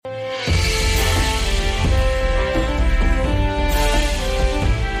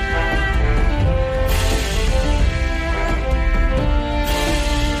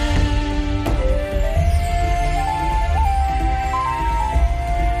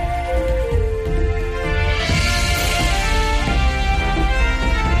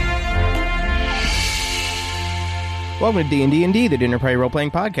Welcome to D&D, the Dinner Party Role-Playing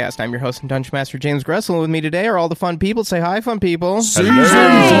Podcast. I'm your host and Dungeon Master, James Gressel, and with me today are all the fun people. Say hi, fun people. Season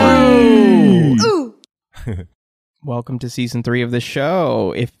 3! Ooh. Welcome to Season 3 of the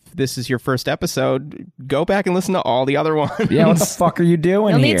show. If this is your first episode, go back and listen to all the other ones. Yeah, what the fuck are you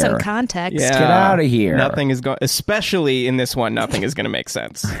doing You'll here? need some context. Yeah, get out of here. Nothing is going, especially in this one, nothing is going to make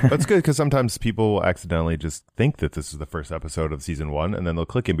sense. That's good, because sometimes people will accidentally just think that this is the first episode of Season 1, and then they'll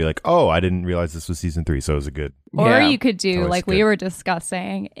click and be like, oh, I didn't realize this was Season 3, so it was a good... Or Yeah. you could do, Always like good. we were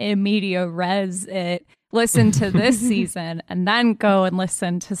discussing, in media res it, listen to this season, and then go and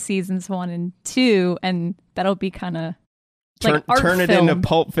listen to seasons 1 and 2, and that'll be kind of like art turn it film. into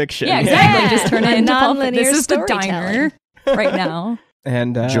Pulp Fiction. Yeah, exactly. Yeah. Just turn it into Pulp Fiction. Non-linear This is the diner storytelling. right now.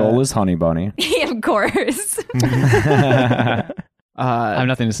 And Joel is Honey Bunny. Of course. I have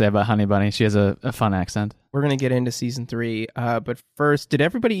nothing to say about Honey Bunny. She has a fun accent. we're going to get into Season 3, but first, did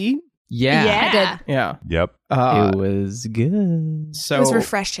everybody eat? Yeah. Yeah. Yep. It was good. So It was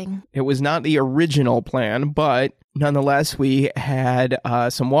refreshing. it was not the original plan, but nonetheless, we had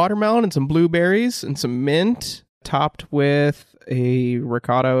some watermelon and some blueberries and some mint topped with a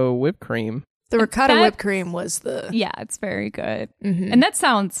ricotta whipped cream. The ricotta That- whipped cream was the... Yeah, it's very good. Mhm. And that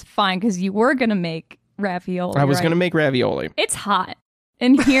sounds fine because you were going to make ravioli. I was right? going to make ravioli. It's hot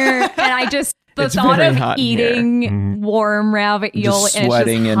in here, and I just the It's thought very of hot in here. eating warm ravioli Just and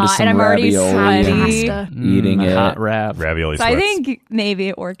sweating it's into just hot, some and I'm already ravioli. sweaty. Pasta. Eating it. Hot wrap. Ravioli So sweats. I think maybe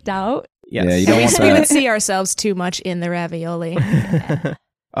it worked out. Yes. Yeah, you don't want We that. would see ourselves too much in the ravioli.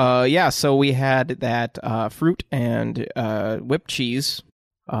 Yeah, so we had that fruit and whipped cheese,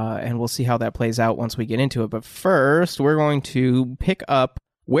 and we'll see how that plays out once we get into it. But first, we're going to pick up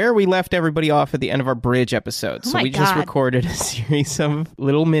where we left everybody off at the end of our bridge episode. Oh So my we just God. recorded a series of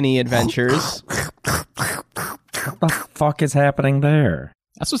little mini adventures. What the fuck is happening there?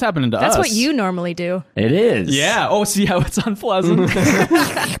 That's what's happening to us. That's what you normally do. It is. Yeah. Oh, see how it's unpleasant.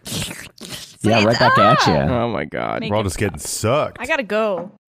 Yeah, right back at you. Oh my god. Make We're all it just getting sucked. I gotta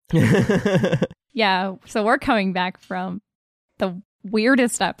go. Yeah, so we're coming back from the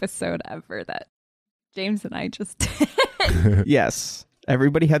weirdest episode ever that James and I just did. Yes.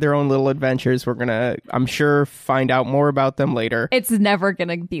 Everybody had their own little adventures. We're going to, I'm sure, find out more about them later. It's never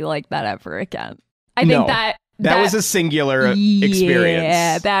gonna be like that ever again. I No. think that was a singular experience.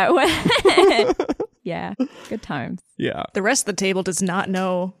 Yeah, that was. Yeah, good times. Yeah. The rest of the table does not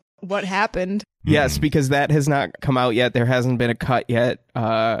know what happened. Yes, because that has not come out yet. There hasn't been a cut yet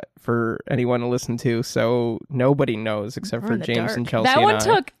for anyone to listen to, so nobody knows except We're for in the James dark. and Chelsea. That and one I.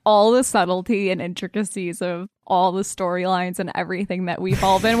 took all the subtlety and intricacies of all the storylines and everything that we've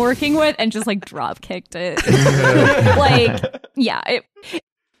all been working with and just like drop kicked it. Like, yeah,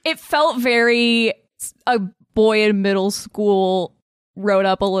 it felt very a boy in middle school wrote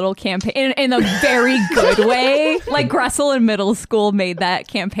up a little campaign in a very good way. Like Gressel in middle school made that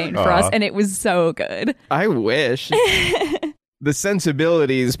campaign for us, and it was so good. I wish the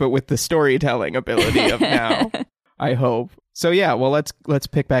sensibilities, but with the storytelling ability of now. I hope. So yeah, well let's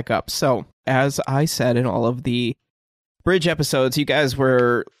pick back up. So as I said in all of the bridge episodes, you guys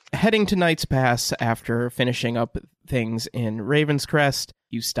were heading to Knight's Pass after finishing up things in Ravenscrest.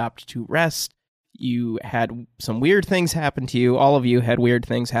 You stopped to rest. You had some weird things happen to you. All of you had weird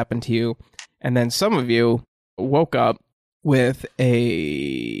things happen to you. And then some of you woke up with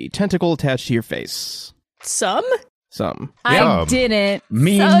a tentacle attached to your face. Some? Some. I Yeah. didn't.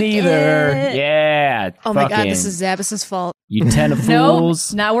 Me suck neither. it. Yeah. Oh my god, fucking- this is Zabas's fault. You ten of No,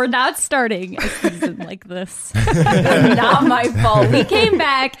 fools. now we're not starting a season like this. Not my fault. We came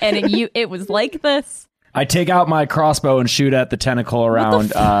back and it was like this. I take out my crossbow and shoot at the tentacle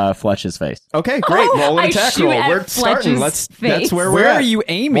around Fletch's face. Okay, great. Roll an I attack shoot roll. at We're starting. Fletch's That's face. where we're Where at. are you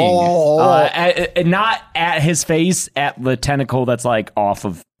aiming? Not at his face, at the tentacle that's like off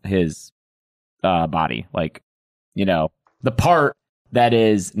of his body. Like, you know, the part that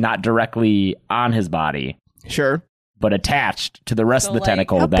is not directly on his body, Sure. but attached to the rest So, of the like,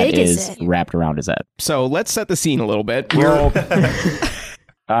 tentacle how that big is is it? wrapped around his head. So let's set the scene a little bit. Roll.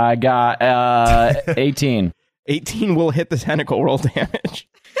 I got 18. 18 will hit the tentacle roll damage.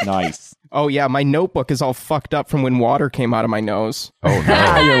 Nice. Oh yeah, my notebook is all fucked up from when water came out of my nose. Oh, no.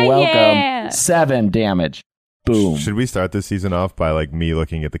 Ah, you're welcome. Yeah. 7 damage. Boom. Should we start this season off by like me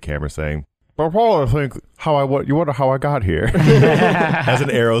looking at the camera saying, "But Paul, I think you wonder how I got here?" As an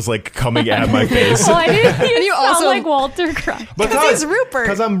arrow's like coming at my face. Why did you, you sound also- like Walter Cronkite? Because he's Rupert.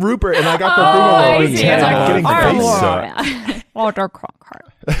 Because I'm Rupert and I got the I thing over see. here. It's I'm like, getting the oh, face yeah. sucked. Walter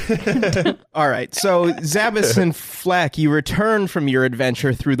Cronkite. All right, so Zabas and Fleck, you return from your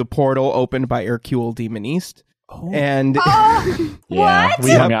adventure through the portal opened by Hercule Demon East. And Yeah,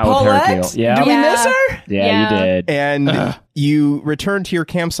 we hung out with Hercule. Yeah, Do we miss her? yeah, you did. and you return to your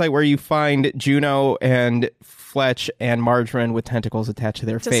campsite where you find Juno and Fletch and Margarine with tentacles attached to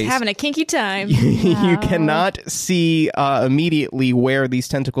their Just face. having a kinky time. You cannot see immediately where these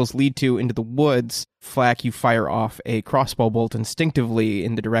tentacles lead to into the woods. Flack, you fire off a crossbow bolt instinctively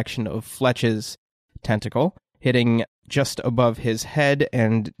in the direction of Fletch's tentacle, hitting just above his head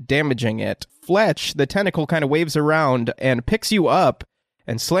and damaging it. Fletch, the tentacle kind of waves around and picks you up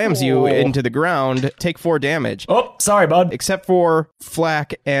and slams you into the ground. Take 4 damage. Oh, sorry, bud. Except for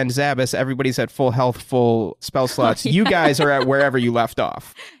Flack and Zabas, everybody's at full health, full spell slots. You guys are at wherever you left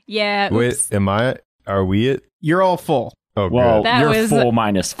off. Yeah. Wait, oops. are we at? You're all full. Oh, Whoa, good. That you're was full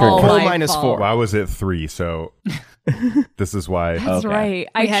minus all 4. Full my minus fault. 4. Well, I was at 3, so this is why. That's Okay. right.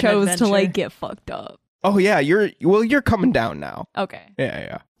 We I had an chose to adventure. get fucked up. Oh yeah, you're coming down now. Okay.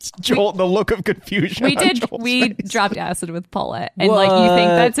 Yeah. Joel, the look of confusion. We on did. Joel's We face. dropped acid with Paulette, and like you think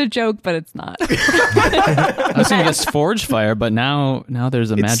that's a joke, but it's not. I was going to guess forge fire, but now there's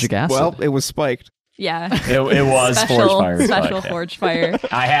a It's- magic acid. Well, it was spiked. Yeah. It was special, forge fire. Special but, forge fire.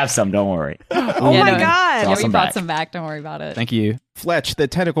 I have some. Don't worry. Oh Yeah, my no, god. Yeah, we Awesome brought back. some back. Don't worry about it. Thank you. Fletch, the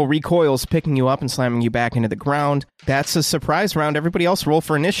tentacle recoils, picking you up and slamming you back into the ground. That's a surprise round. Everybody else roll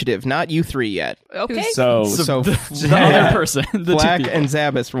for initiative. Not you 3 yet. Okay. So, So The other person. The Flack two people. and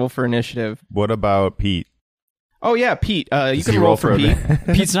Zabas roll for initiative. What about Pete? Oh yeah, Pete. You Does can he roll for Pete.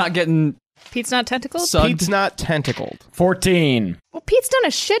 Pete's not getting Pete's not tentacled? sucked. Pete's not tentacled. 14. Well, Pete's done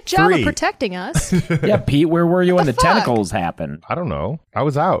a shit job 3. of protecting us. Yeah, Pete, where were you when the fuck? tentacles happened? I don't know. I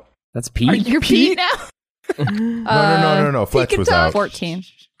was out. That's Pete. You're Pete now? No. Fletch was out. 14.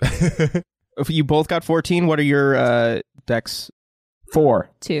 If you both got 14, what are your dex? 4.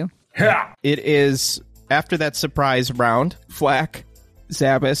 2. It is after that surprise round. Flack,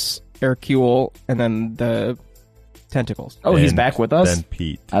 Zabas, Hercule, and then the tentacles. Oh, he's And back with us? Then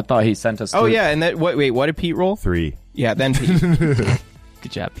Pete. I thought he sent us Oh to- yeah, and that what did Pete roll? 3. Yeah, then Pete.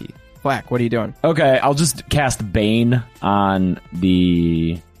 Good job, Pete. Flack, what are you doing? Okay, I'll just cast Bane on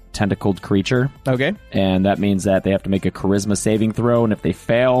the tentacled creature, Okay. and that means that they have to make a charisma saving throw, and if they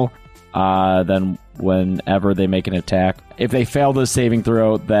fail, then whenever they make an attack, if they fail the saving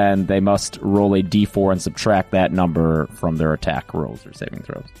throw, then they must roll a d4 and subtract that number from their attack rolls or saving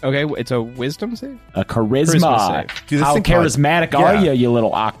throws. Okay, it's a wisdom save. A charisma. Charisma save. Dude, this How thing called- charismatic Yeah. are you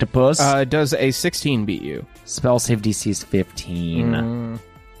little octopus? Does a 16 beat you? Spell save DC is 15.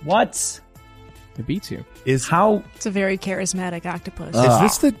 What? It beats you. Is How? It's a very charismatic octopus. is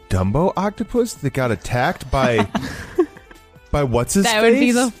this the Dumbo octopus that got attacked by by what's his That face? would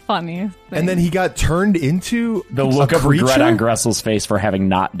be the funniest thing. And then he got turned into The look a of regret creature? on Gressel's face for having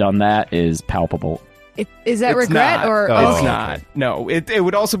not done that is palpable. Is that It's regret not. or Oh. It's okay. not. No, it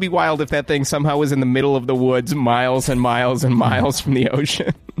would also be wild if that thing somehow was in the middle of the woods, miles and miles and miles from the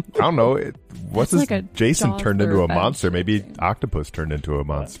ocean. I don't know. What's It's this? like a Jason Jaws turned into a revenge monster. Maybe octopus turned into a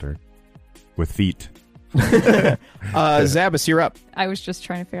monster with feet. Zabas, you're up. I was just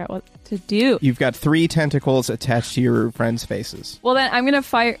trying to figure out what to do. You've got 3 tentacles attached to your friends' faces. Well, then I'm gonna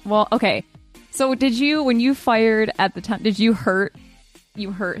fire. Well, okay. So did you, when you fired at the time, did you hurt?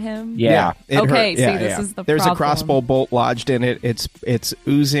 You hurt him? Yeah. it Okay, hurt. see, Yeah, this yeah. is the There's a problem. crossbow bolt lodged in it. It's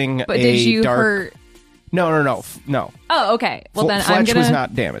oozing But a did you dark. hurt? No. Oh, okay. Well, then I'm Fletch gonna. was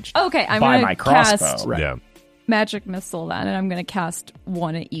not damaged. Okay, I'm By gonna my crossbow. cast Right. Yeah. magic missile then, and I'm gonna cast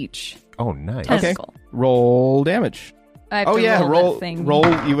one at each Oh, nice. tentacle. Roll damage. I have Oh to yeah, roll. roll. that thing. Roll.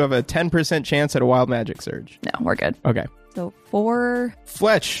 You have a 10% chance at a wild magic surge. No, we're good. Okay. So 4,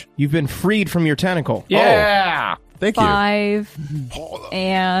 Fletch, you've been freed from your tentacle. Yeah. Thank you. 5,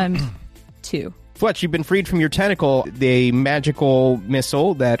 and 2. Fletch, you've been freed from your tentacle. The magical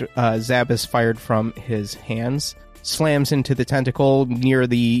missile that Zabas fired from his hands slams into the tentacle near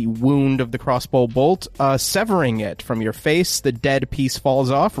the wound of the crossbow bolt, severing it from your face. The dead piece falls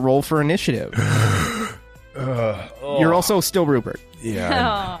off. Roll for initiative. You're also still Rupert.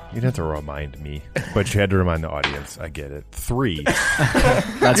 Yeah. You'd have to remind me. But you had to remind the audience. I get it. 3.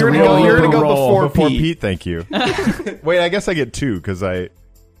 That's You're a gonna go- roll. you're gonna go roll. before Pete. Pete. Thank you. Wait, I guess I get 2 because I.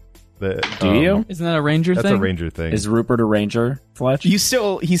 Do you? Isn't that a ranger That's thing? a ranger thing. Is Rupert a ranger, Fletch? You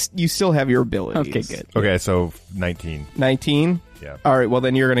still have your abilities. Okay, good. Okay, so 19. 19. Yeah. All right. Well,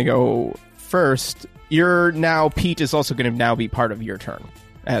 then you're gonna go first. You're now Pete is also gonna now be part of your turn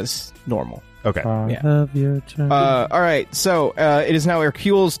as normal. Okay. Of your turn. All right, so it is now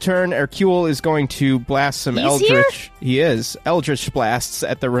Hercule's turn. Hercule is going to blast some He's Eldritch. He is. Eldritch blasts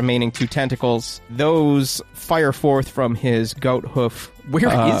at the remaining 2 tentacles. Those fire forth from his goat hoof Where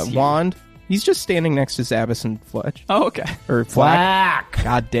is he? wand. He's just standing next to Zabbis and Fletch. Oh, okay. Or Flack. Flack.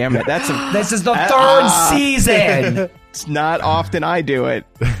 God damn it. That's This is the third season. it's not often I do it.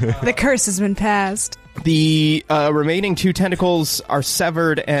 The curse has been passed. The remaining 2 tentacles are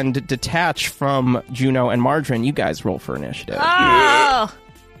severed and detached from Juno and Margarine. You guys roll for initiative. Oh!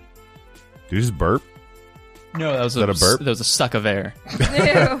 Did you just burp? No, that was that a burp? That was a suck of air.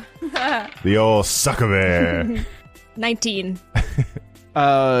 Ew. The old suck of air. 19.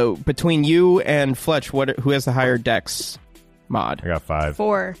 Between you and Fletch, who has the higher dex mod? I got 5.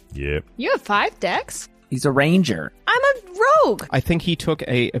 4. Yep. You have 5 decks? He's a ranger. I'm a rogue. I think he took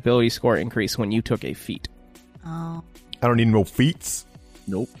a ability score increase when you took a feat. Oh. I don't need no feats.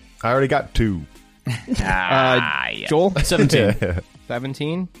 Nope. I already got 2. Yeah. Joel? 17.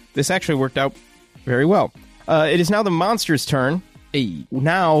 17. This actually worked out very well. It is now the monster's turn. Hey.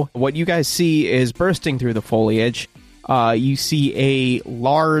 Now, what you guys see is bursting through the foliage. You see a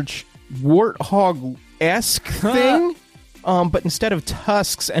large warthog-esque thing, but instead of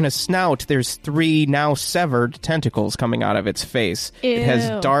tusks and a snout, there's 3 now severed tentacles coming out of its face. It has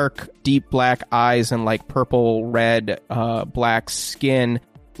Ew. dark, deep black eyes and like purple, red, black skin,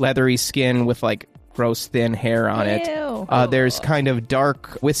 leathery skin with like gross thin hair on it. Ew. There's kind of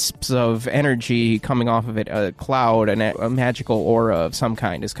dark wisps of energy coming off of it. A cloud and a magical aura of some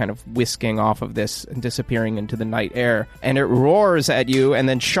kind is kind of whisking off of this and disappearing into the night air. And it roars at you and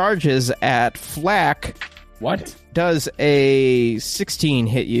then charges at Flack. What? Does a 16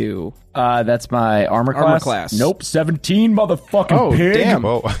 hit you? That's my armor class. Armor class. Nope, 17, motherfucking Oh, pig. damn.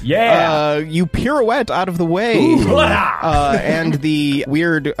 Whoa. Yeah. You pirouette out of the way, and the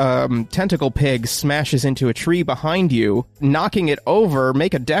weird tentacle pig smashes into a tree behind you, knocking it over.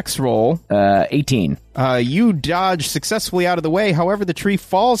 Make a dex roll. 18. You dodge successfully out of the way. However, the tree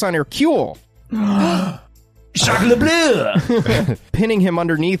falls on Hercule, Chocolat bleu. pinning him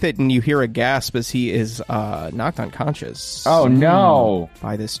underneath it, and you hear a gasp as he is knocked unconscious Oh, no.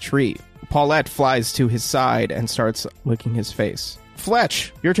 by this tree. Paulette flies to his side and starts licking his face.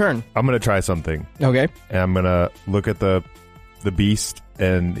 Fletch, your turn. I'm going to try something. Okay. And I'm going to look at the beast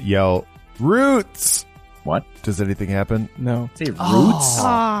and yell, Roots! What? Does anything happen? No. Say roots?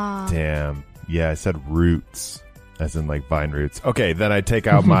 Ah. Damn. Yeah, I said roots. As in, like, vine roots. Okay, then I take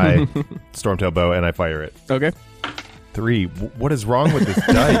out my Stormtail bow and I fire it. Okay. 3. What is wrong with this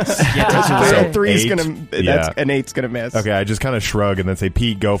dice? Yeah, that's So right. 3's 8. gonna. Yeah. That's an 8's gonna miss. Okay, I just kind of shrug and then say,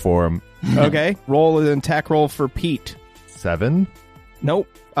 Pete, go for him. Okay. Roll an attack roll for Pete. 7? Nope.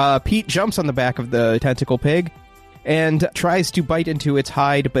 Pete jumps on the back of the tentacle pig and tries to bite into its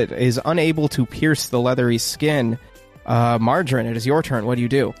hide, but is unable to pierce the leathery skin. Margarine, it is your turn. What do you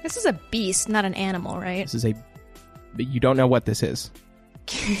do? This is a beast, not an animal, right? This is a. You don't know what this is.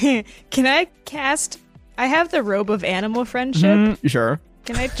 Can I cast... I have the robe of animal friendship. Sure.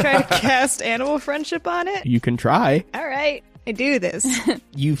 Can I try to cast animal friendship on it? You can try. All right. I do this.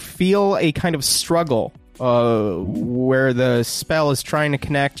 You feel a kind of struggle where the spell is trying to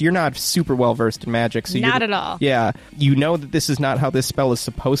connect. You're not super well versed in magic, so Not at all. Yeah, you know that this is not how this spell is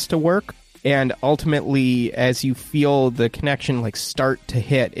supposed to work, and ultimately, as you feel the connection like start to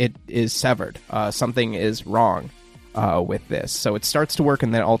hit, it is severed. Something is wrong with this, so it starts to work,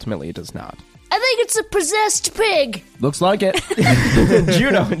 and then ultimately it does not. I think it's a possessed pig. Looks like it.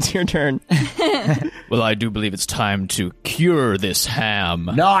 Juno, it's your turn. Well, I do believe it's time to cure this ham.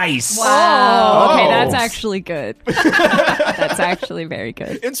 Nice. Wow. Okay, Oh. that's actually good. That's actually very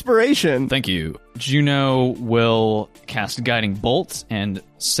good. Inspiration. Thank you. Juno will cast Guiding Bolt and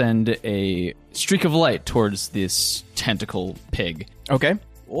send a streak of light towards this tentacle pig. Okay.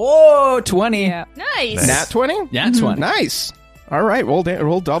 Whoa, 20. Yeah. Nice. Nat 20? Yeah, 20. Nice. All right, roll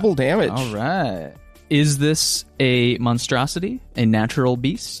double damage. All right. Is this a monstrosity? A natural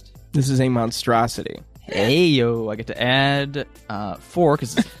beast? This is a monstrosity. Hey, yo. I get to add 4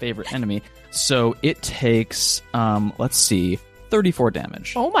 because it's a favorite enemy. So it takes, let's see, 34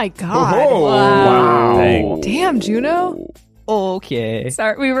 damage. Oh my god. Oh, wow. Dang. Damn, Juno. Okay.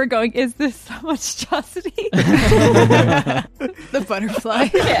 Sorry, we were going, is this a monstrosity? The butterfly.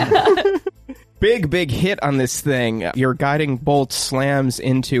 Big hit on this thing. Your guiding bolt slams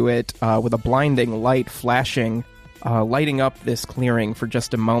into it with a blinding light flashing, lighting up this clearing for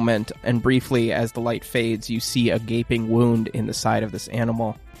just a moment. And briefly, as the light fades, you see a gaping wound in the side of this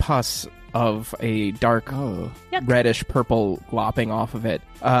animal. Pus of a dark reddish purple glopping off of it.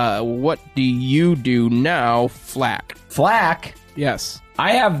 What do you do now, Flack? Flack. Yes.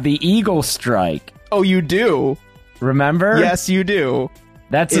 I have the eagle strike. Oh, you do? Remember? Yes, you do.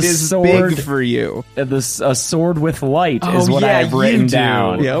 That's It a is sword. big for you. A sword with light is Oh, what yeah, I have written you do.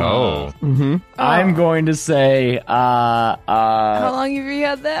 down. Yep. Oh. I'm going to say, How long have you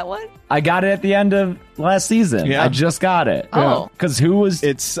had that one? I got it at the end of last season. Yeah. I just got it. Oh. Because who was...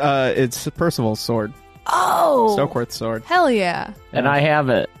 It's Percival's sword. Oh. Stokeworth's sword. Hell yeah. and I have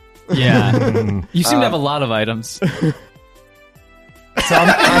it. Yeah. You seem to have a lot of items. So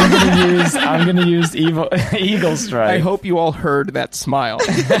I'm gonna use Eagle Strike I hope you all heard that smile.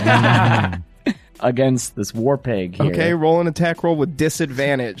 against this war pig here. Okay, roll an attack roll with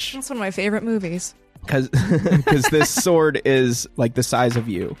disadvantage. That's one of my favorite movies. Because this sword is like the size of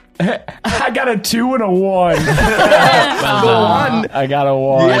you. I got a 2 and a 1. The one. I got a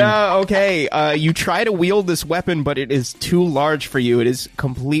 1. Yeah, okay. You try to wield this weapon, but it is too large for you. It is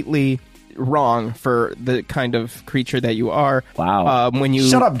completely wrong for the kind of creature that you are. Wow. When you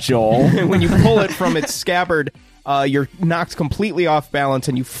Shut up, Joel. when you pull it from its scabbard, you're knocked completely off balance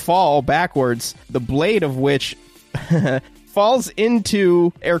and you fall backwards. The blade of which falls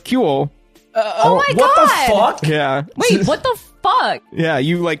into Hercule. Oh my what god! the fuck? Yeah. Wait, what the fuck? Yeah,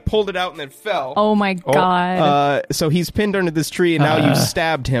 you like pulled it out and then fell. Oh my god! So he's pinned under this tree and now you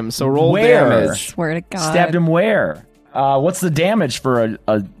stabbed him. So roll Where? damage. Swear to God! Stabbed him where? What's the damage for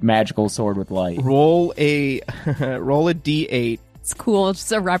a magical sword with light? Roll a d8 It's cool. It's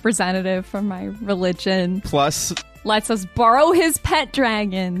just a representative from my religion. plus. Lets us borrow his pet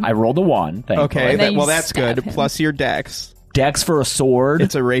dragon. I rolled a 1. Thankfully. Okay, And then you that's stab good. him. Plus your dex. Dex for a sword.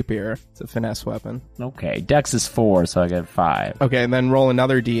 It's a rapier. It's a finesse weapon. Okay, Dex is 4, so I get 5. Okay, and then roll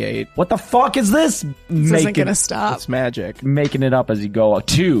another d8. What the fuck is this? This isn't gonna stop. It's magic. Making it up as you go.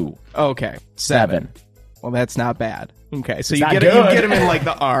 2, Okay, 7. Well, that's not bad. Okay, so It's you not get good. him in like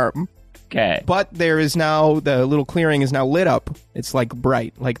the arm. Okay. But there is now the little clearing is now lit up. It's like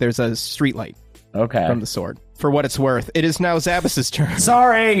bright, like there's a street light Okay. from the sword. For what it's worth, it is now Zabas's turn.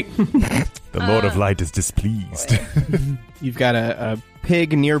 Sorry. The Lord of Light is displeased. You've got a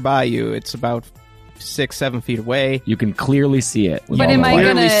pig nearby you. It's about 6-7 feet away. You can clearly see it. with But all am the I light.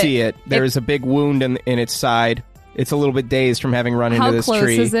 Clearly gonna- see it. There is a big wound in its side. It's a little bit dazed from having run How into this close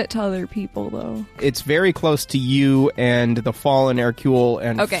tree. is it to other people, though? It's very close to you and the fallen Hercule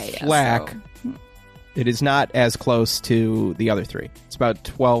and Okay, yeah, Flack. so- It is not as close to the other three. It's about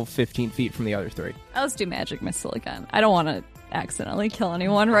 12-15 feet from the other three. Let's do magic missile again. I don't want to accidentally kill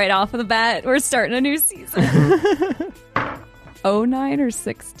anyone right off of the bat. We're starting a new season. 09 or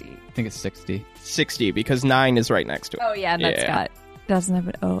 60? I think it's 60. 60, because 9 is right next to it. Oh yeah, and that's got doesn't have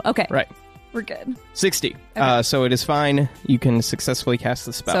an O. Okay, Right. we're good. 60. Okay. So it is fine. You can successfully cast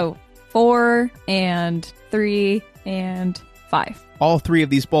the spell. So 4 and 3 and 5. All 3 of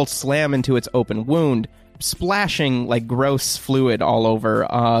these bolts slam into its open wound, splashing like gross fluid all over,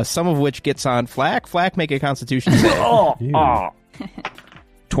 some of which gets on Flack. Flack, make a constitution save. Ew.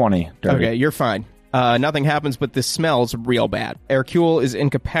 20. Dirty. Okay, you're fine. Nothing happens, but this smells real bad. Hercule is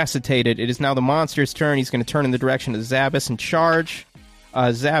incapacitated. It is now the monster's turn. He's going to turn in the direction of Zabas and charge.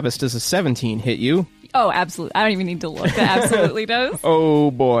 Zabas, does a 17 hit you? Oh, absolutely. I don't even need to look. That absolutely does.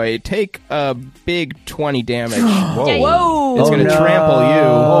 Oh boy, take a big 20 damage. Whoa. Whoa! It's going to trample you.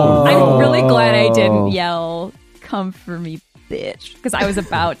 Oh, I'm really glad I didn't yell, "Come for me, bitch," because I was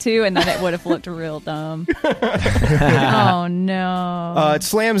about to, and then it would have looked real dumb. Oh no! It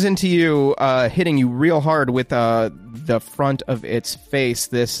slams into you, hitting you real hard with the front of its face.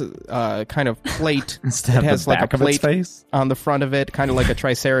 This kind of plate. Instead of it has the like back a of its plate face? on the front of it, kind of like a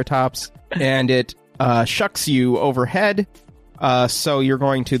triceratops, and it shucks you overhead. So you're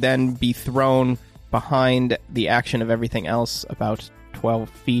going to then be thrown behind the action of everything else, about 12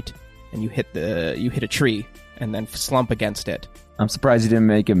 feet, and you hit a tree and then slump against it. I'm surprised you didn't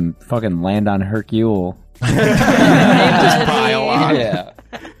make him fucking land on Hercule. Pile on. Yeah.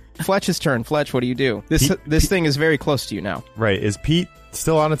 Fletch's turn. Fletch, what do you do? This thing is very close to you now. Right. Is Pete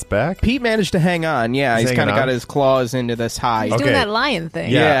still on its back? Pete managed to hang on. Yeah, he's hanging kind of on? got his claws into this hide. He's Okay. doing that lion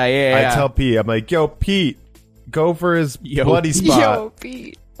thing. Yeah. I tell Pete, I'm like, yo, Pete, go for his bloody spot. Yo,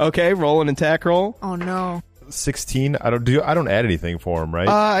 Pete. Okay, roll an attack roll. Oh no. 16. I don't add anything for him, right?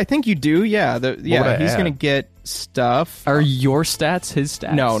 I think you do. Yeah, would yeah. I He's add? gonna get stuff. Are your stats his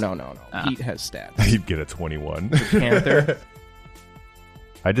stats? No. Ah. Pete has stats. He'd get a 21. Panther.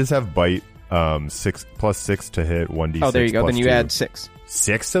 I just have bite 6 plus 6 to hit 1d6. Oh, there you go. plus Then you 2. add 6.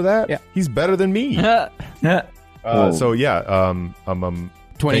 6 to that? Yeah. He's better than me. Whoa. So yeah, thank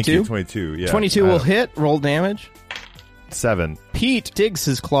 22? you, 22. Yeah. 22 will hit. Roll damage. 7. Pete digs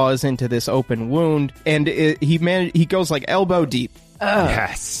his claws into this open wound, and he goes like elbow deep.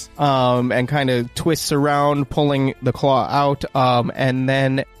 Yes. And kind of twists around, pulling the claw out. And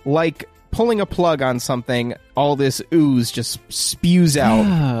then, like pulling a plug on something, all this ooze just spews out.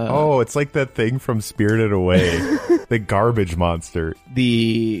 Oh, it's like that thing from Spirited Away, the garbage monster.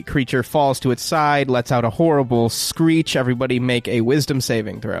 The creature falls to its side, lets out a horrible screech. Everybody make a wisdom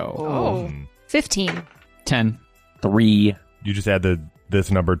saving throw. Oh. 15. 10. 3. You just add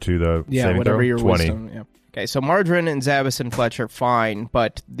this number to the saving whatever throw? your 20. wisdom. Yeah. Okay, so Margarine and Zabas and Fletch are fine,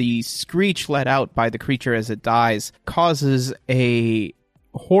 but the screech let out by the creature as it dies causes a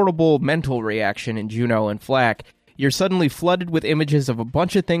horrible mental reaction in Juno and Flack. You're suddenly flooded with images of a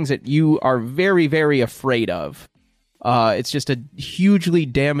bunch of things that you are very, very afraid of. It's just a hugely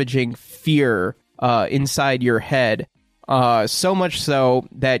damaging fear inside your head. So much so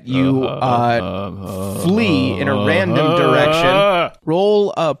that you flee in a random direction.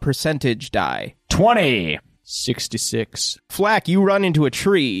 Roll a percentage die. 20. 66. Flack, you run into a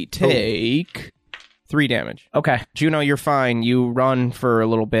tree. Take 3 damage. Okay. Juno, you're fine. You run for a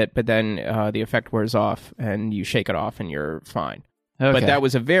little bit, but then the effect wears off, and you shake it off, and you're fine. Okay. But that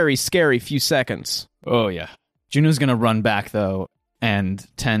was a very scary few seconds. Oh, yeah. Juno's going to run back, though, and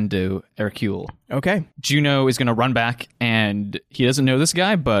tend to Hercule. Okay. Juno is going to run back, and he doesn't know this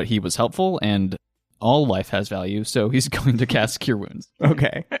guy, but he was helpful, and all life has value, so he's going to cast Cure Wounds.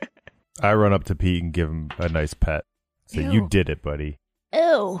 Okay. I run up to Pete and give him a nice pet. Say, Ew. you did it, buddy.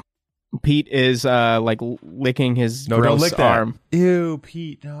 Ew. Pete is licking his No, don't gross lick that. arm. Ew,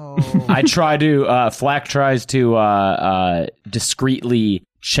 Pete, no. I try to, Flack tries to discreetly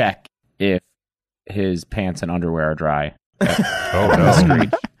check if his pants and underwear are dry. Oh, no.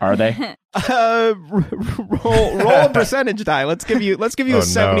 Are they? Roll a percentage die. Let's give you Oh, a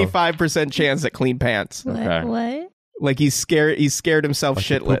 75% chance at clean pants. Okay. What? Like he's scared himself Like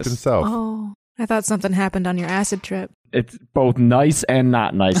he pooped shitless. himself. Oh. I thought something happened on your acid trip. It's both nice and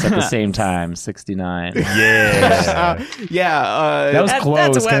not nice at the same time. 69. Yeah. Yeah, That was That's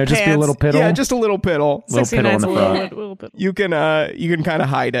close. wet Can it just be a pants. little piddle? yeah, just a little piddle. Little piddle in 69's the a front. little bit. You can kind of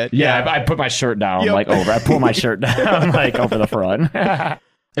hide it. Yeah, I put my shirt down, Yep. like over. I pull my shirt down, like over the front.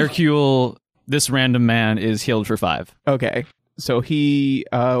 Hercule, this random man, is healed for 5. Okay. So he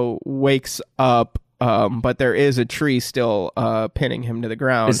wakes up, but there is a tree still pinning him to the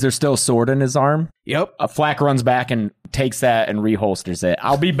ground. Is there still a sword in his arm? Yep. A Flack runs back and takes that and reholsters it.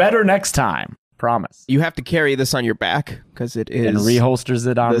 I'll be better next time. Promise. You have to carry this on your back because it is And reholsters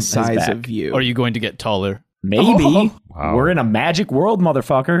it on the his size back. of you. Are you going to get taller? Maybe. Wow. We're in a magic world,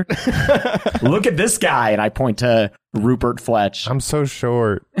 motherfucker. Look at this guy. And I point to Rupert Fletch. I'm so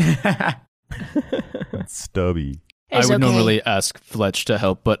short. That's stubby. It's I would okay. normally ask Fletch to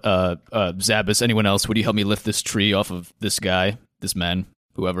help, but Zabas, anyone else, would you help me lift this tree off of this guy, this man,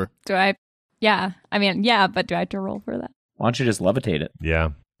 whoever? Do I? Yeah. I mean, yeah, but do I have to roll for that? Why don't you just levitate it? Yeah.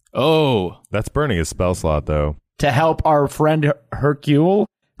 Oh, That's burning a spell slot, though. To help our friend Hercule,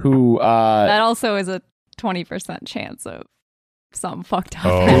 who That also is a 20% chance of some fucked up.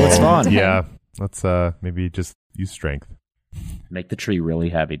 Oh, it's fun. Yeah. Let's maybe just use strength. make the tree really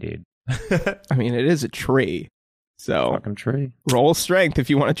heavy, dude. I mean, it is a tree. So Fucking tree. roll strength if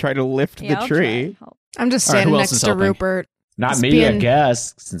you want to try to lift Yeah, the I'll tree. try. I'm just All right, standing who else next is to helping? Rupert. Not It's me, I being-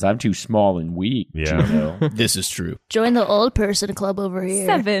 guess, since I'm too small and weak. Yeah. you know. this is true. Join the old person club over here.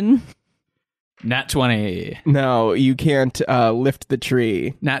 7. Nat 20. No, you can't lift the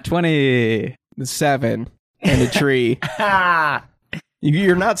tree. Nat 20. The 7 and a tree.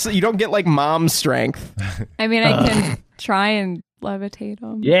 You're not. You don't get like mom strength. I mean, I can try and levitate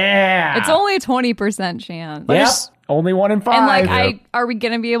him. Yeah. It's only a 20% chance. Yep. Only 1 in 5. And like, Yep. are we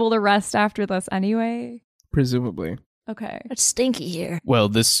gonna be able to rest after this anyway? Presumably. Okay, It's stinky here. Well,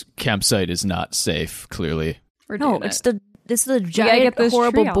 this campsite is not safe, clearly. we're No, doing it's it. the gotta giant get this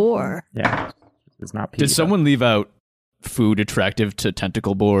horrible tree off boar. Yeah. It's not Did someone leave out food attractive to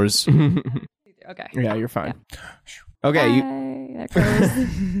tentacle boars? Okay. Yeah, you're fine. Okay, you Bye. That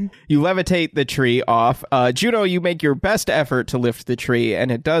goes. you levitate the tree off. Juno, you make your best effort to lift the tree,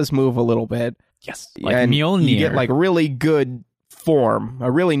 and it does move a little bit. Yes. Like and Mjolnir. you get like really good form,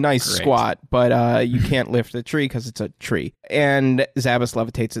 a really nice Great. squat, but you can't lift the tree because it's a tree. And Zabas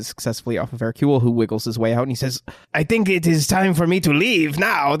levitates it successfully off of Hercule, who wiggles his way out, and he says, "I think it is time for me to leave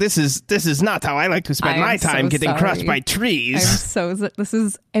now. This is not how I like to spend I am my time so getting crushed sorry. by I'm trees so. This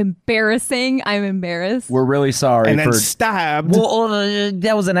is embarrassing. I'm embarrassed. We're really sorry and then for. stabbed. Well,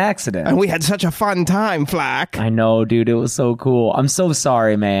 that was an accident. And we had such a fun time, Flack. I know, dude. It was so cool. I'm so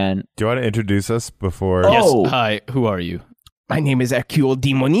sorry, man. Do you want to introduce us before? Oh. Yes. Hi, who are you? My name is Hercule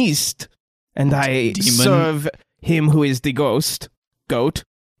Demoniste, and I Demon? serve him who is the ghost. Goat.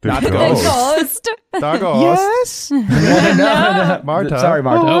 The Not the The ghost. ghost. The ghost. Yes. no. Marta. Sorry,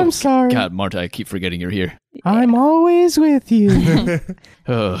 Marta. Oh, Oh, I'm sorry. God, Marta, I keep forgetting you're here. I'm always with you.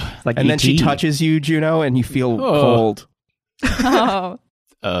 Ugh. Like And then she E.T.. touches you, Juno, and you feel cold. Oh.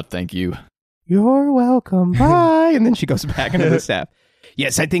 Thank you. You're welcome. Bye. And then she goes back into the staff.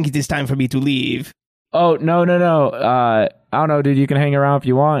 Yes, I think it is time for me to leave. Oh, no. I don't know, dude. You can hang around if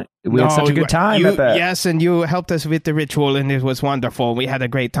you want. We had such a good time at that. Yes, and you helped us with the ritual, and it was wonderful. We had a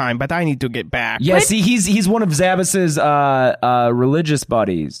great time, but I need to get back. Yeah, see, he's one of Zabas's religious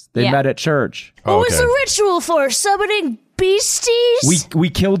buddies. They Yeah. met at church. Oh, What was okay. the ritual for? Summoning beasties? We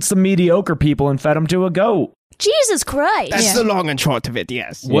killed some mediocre people and fed them to a goat. Jesus Christ. That's Yeah. the long and short of it,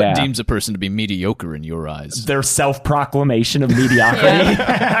 yes. What Yeah. deems a person to be mediocre in your eyes? Their self-proclamation of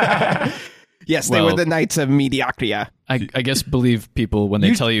mediocrity. Yes, they Well- were the Knights of Mediocria. I guess believe people when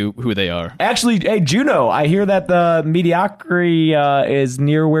they tell you who they are. Actually, hey, Juno, I hear that the mediocrity is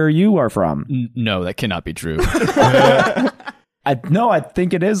near where you are from. No, that cannot be true. I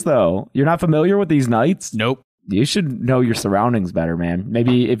think it is, though. You're not familiar with these knights? Nope. You should know your surroundings better, man.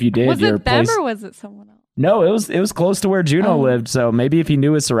 Maybe if you did, Was your it them place... or was it someone else? No, it was close to where Juno lived, so maybe if he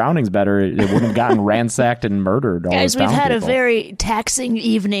knew his surroundings better, it wouldn't have gotten ransacked and murdered. All Guys, his we've town had a people. very taxing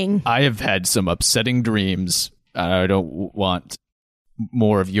evening. I have had some upsetting dreams. I don't want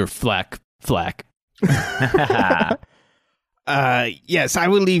more of your flack. Yes, I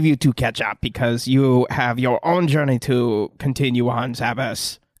will leave you to catch up because you have your own journey to continue on,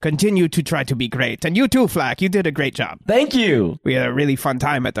 Zabas. Continue to try to be great. And you too, Flack. You did a great job. Thank you. We had a really fun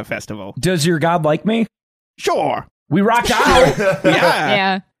time at the festival. Does your god like me? Sure. We rocked out.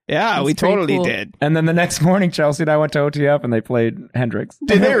 Yeah. Yeah. We That's pretty totally cool. did. And then the next morning, Chelsea and I went to OTF and they played Hendrix.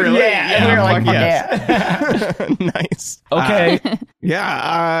 Did they really? Yeah, we were like, fuck yes. Nice. Okay.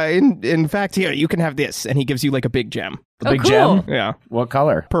 Yeah. In fact, here, you can have this. And he gives you like a big gem. The Oh, big cool. gem? Yeah. What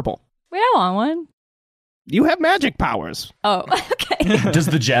color? Purple. Wait, I want one. You have magic powers. Oh, okay. Does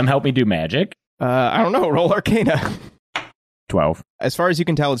the gem help me do magic? I don't know. Roll Arcana. 12. As far as you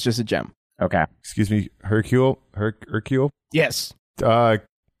can tell, it's just a gem. Okay. Excuse me, Hercule? Yes. Do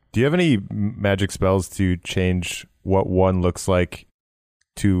you have any magic spells to change what one looks like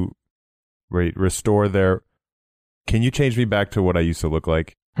to restore their... Can you change me back to what I used to look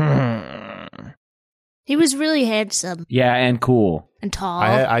like? He was really handsome Yeah, and cool. and tall.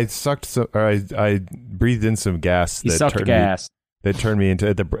 I sucked some, or I breathed in some gas He that sucked turned gas. that turned me into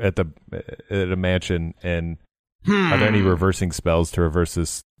at a mansion. And are there any reversing spells to reverse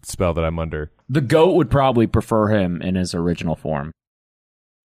this spell that I'm under? The goat would probably prefer him in his original form.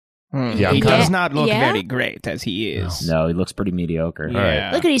 Yeah, He I'm does kinda- not look Yeah? very great as he is. No, he looks pretty mediocre.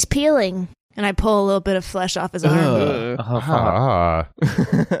 Yeah. Look at he's peeling. And I pull a little bit of flesh off his arm. Ugh. Oh, fuck. Ah,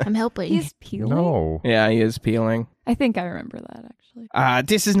 I'm helping. He's peeling. no. Yeah, he is peeling. I think I remember that actually.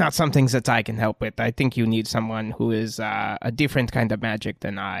 This is not something that I can help with. I think you need someone who is a different kind of magic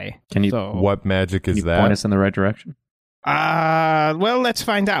than I. Can you, So, What magic can is you that? point us in the right direction? well, let's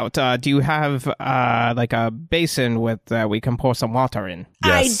find out. Do you have like a basin with we can pour some water in?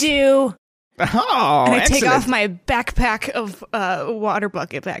 I Yes. do. Oh, And I take excellent. off my backpack of water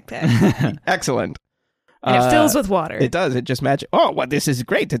bucket backpack. Excellent. And it fills with water. It does. It just magic. Oh, well, this is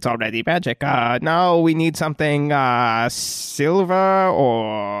great. It's already magic. Now we need something silver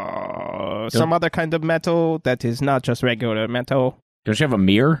or some other kind of metal that is not just regular metal. Don't you have a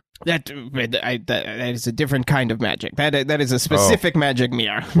mirror? That is a different kind of magic. That is a specific magic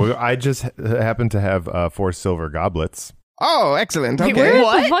mirror. Well, I just happen to have 4 silver goblets. Oh, excellent. Okay. Where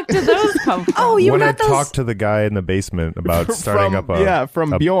What? the fuck did those come from? Oh, you when I got those. talked to the guy in the basement about starting From- up a yeah,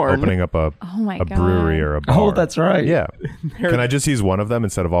 from Bjorn. opening up a Oh my god. brewery or a bar. Oh, that's right. Yeah. Can I just use one of them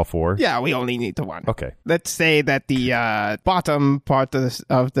instead of all 4? Yeah, we only need the one. Okay. Let's say that the bottom part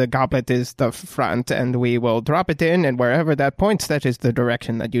of the goblet is the front, and we will drop it in, and wherever that points, that is the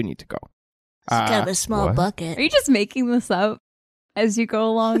direction that you need to go. It's kind of a small what? bucket. Are you just making this up as you go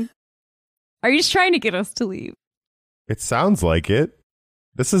along? Are you just trying to get us to leave? It sounds like it.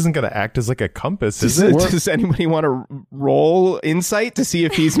 This isn't going to act as like a compass, is it? Does anybody want to roll insight to see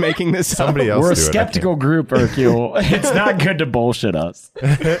if he's making this Somebody up? else We're a do it, I skeptical group, Hercule. It's not good to bullshit us.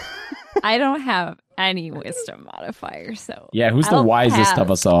 I don't have any wisdom modifier, so Yeah, who's the I'll wisest of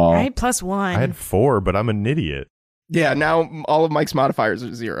pass. us all? I had +1. I had 4, but I'm an idiot. Yeah, now all of Mike's modifiers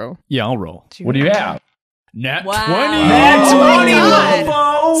are 0. Yeah, I'll roll. What do you have? Nat Wow. 20. Nat 20, God.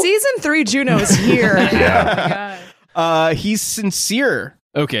 Lofo! Season 3 Juno is here. Oh my god. He's sincere.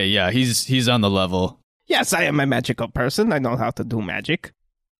 Okay, yeah, he's on the level. Yes, I am a magical person. I know how to do magic.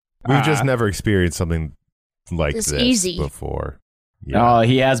 We've just never experienced something like It's this easy. before. Yeah. Oh,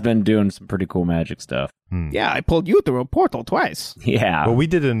 he has been doing some pretty cool magic stuff. Yeah, I pulled you through a portal twice. Yeah. Well, we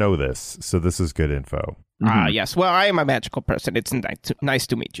didn't know this, so this is good info. Mhm. Yes. Well, I am a magical person. It's nice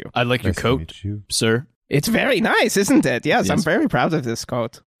to meet you. I like your Nice to coat, meet you. sir. It's very nice, isn't it? Yes, I'm Yes. very proud of this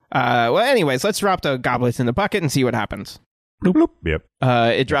coat. Well, anyways, let's drop the goblet in the bucket and see what happens. Bloop, bloop. Yep.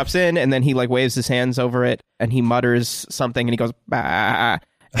 It drops in, and then he like waves his hands over it, and he mutters something, and he goes, bah,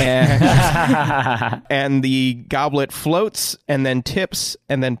 and the goblet floats, and then tips,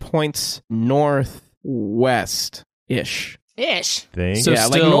 and then points northwest-ish. Ish. Thing. So yeah,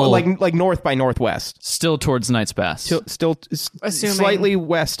 still- like north by northwest. Still towards Night's Pass. Still Assuming- slightly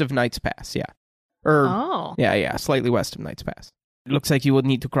west of Knight's Pass, yeah. Or Oh. yeah, slightly west of Knight's Pass. It looks like you would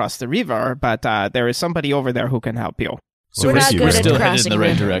need to cross the river, but there is somebody over there who can help you. So We're we're, not good we're at still headed in crossing the right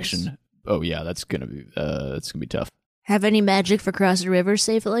rivers. direction. Oh yeah, that's gonna be tough. Have any magic for crossing rivers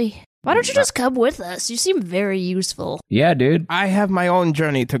safely? Why don't you just come with us? You seem very useful. Yeah, dude. I have my own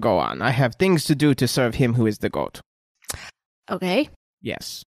journey to go on. I have things to do to serve him who is the goat. Okay.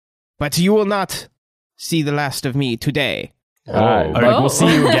 Yes. But you will not see the last of me today. Like, Whoa. we'll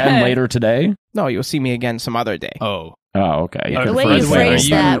see you again later today. No, you'll see me again some other day. Oh, Oh, okay. The The way way you you phrased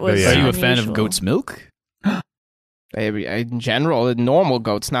phrased that was Yeah. are you a fan of unusual. goat's milk? In general, a normal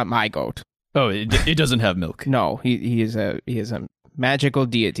goat's not my goat. Oh, it doesn't have milk. No, he is a magical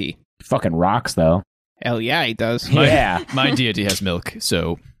deity. Fucking rocks, though. Hell yeah, he does. Yeah, My deity has milk,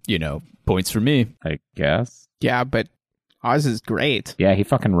 so points for me. I guess. Yeah, but ours is great. Yeah, he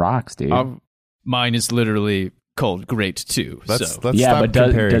fucking rocks, dude. Mine is literally called great too. Let's So let's yeah, stop but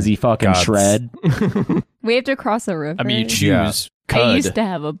comparing does he fucking gods. shred? We have to cross a river. I mean, you choose. Yeah. I used Cud. to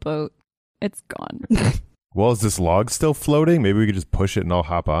have a boat. It's gone. Well, is this log still floating? Maybe we could just push it and I'll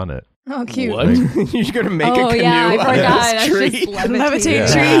hop on it. Oh, cute. What? You're gonna make a oh canoe yeah, I out forgot. of I this should tree. just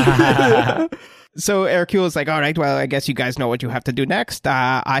Levitate Yeah. tree. So Ercula's like, all right, well, I guess you guys know what you have to do next.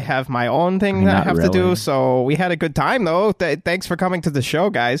 I have my own thing that I Not have to do. really. So we had a good time, though. Thanks for coming to the show,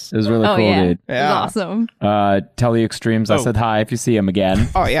 guys. It was really Oh cool, yeah, dude. Yeah. it was awesome. Tell the extremes I Oh. said hi if you see him again.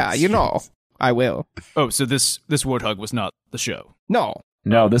 Oh, yeah, you know. I will. Oh, so this warthog was not the show. No.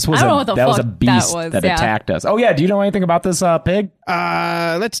 No, this was I don't know what the that was a fuck that beast was, that yeah. attacked us. Oh yeah, do you know anything about this pig?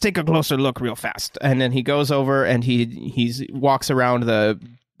 Let's take a closer look real fast. And then he goes over and he walks around the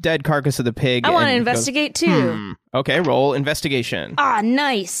dead carcass of the pig. I want to and goes, investigate too. Okay, roll investigation. Ah,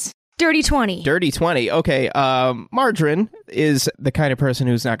 nice. Dirty 20. Dirty 20. Okay, Margarine is the kind of person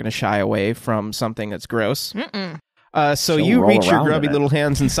who's not going to shy away from something that's gross. Mm-mm. So She'll you roll reach your around grubby in it. little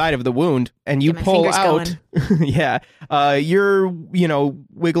hands inside of the wound and you Get my pull fingers out. Yeah. You're,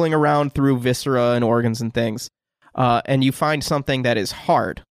 wiggling around through viscera and organs and things. And you find something that is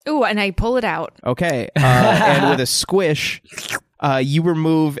hard. Ooh, and I pull it out. Okay. And with a squish, you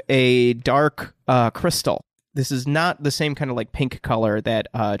remove a dark crystal. This is not the same kind of like pink color that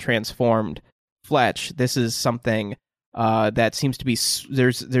transformed Fletch. This is something that seems to be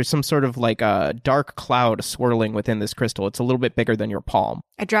there's some sort of like a dark cloud swirling within this crystal. It's a little bit bigger than your palm.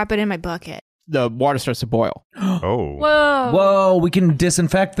 I drop it in my bucket. The water starts to boil. Oh. Whoa. Whoa, we can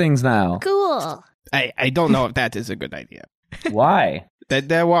disinfect things now. Cool. I don't know if that is a good idea. Why?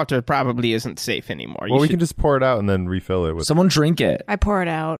 That water probably isn't safe anymore. Well, we can just pour it out and then refill it with. Someone drink it. I pour it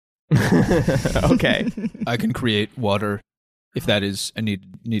out. Okay. I can create water if that is a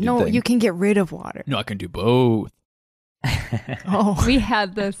needed No, thing. you can get rid of water. No, I can do both. Oh. We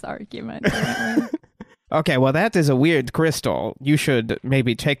had this argument. didn't we? Okay, well, that is a weird crystal. You should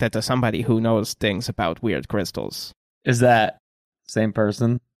maybe take that to somebody who knows things about weird crystals. Is that same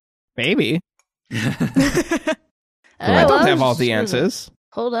person? Maybe. I I don't have all the answers.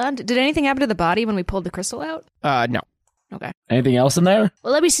 Hold on. Did anything happen to the body when we pulled the crystal out? No. Anything else in there?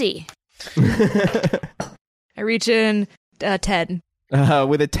 Well, let me see. I reach in 10.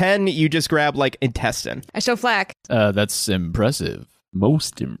 With a 10, you just grab, like, intestine. I show Flack. That's impressive.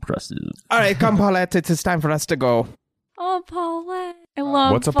 Most impressive. All right, come, Paulette. It is time for us to go. Oh, Paulette. I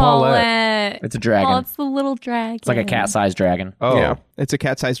love What's a Paulette? It's a dragon. Oh, it's the little dragon. It's like a cat-sized dragon. Oh. Yeah. It's a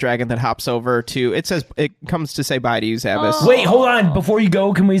cat-sized dragon that hops over to... It comes to say bye to you, Zabbis. Oh. Wait, hold on. Before you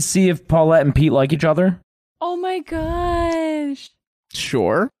go, can we see if Paulette and Pete like each other? Oh my gosh.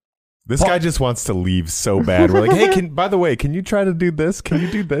 Sure. This guy just wants to leave so bad. We're like, hey, by the way, can you try to do this? Can you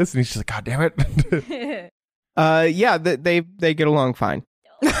do this? And he's just like, God damn it. Yeah, they get along fine.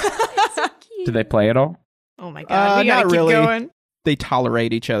 Do they play at all? Oh my god, we gotta not keep really. going. They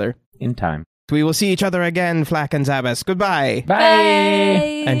tolerate each other. In time. We will see each other again, Flack and Zabbis. Goodbye. Bye.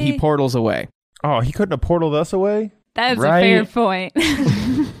 And he portals away. Oh, he couldn't have portaled us away? That's Right. a fair point.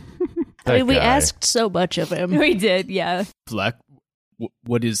 I mean, we guy. asked so much of him. We did, yeah. Black.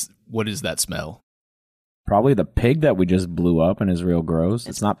 What is that smell? Probably the pig that we just blew up and is real gross.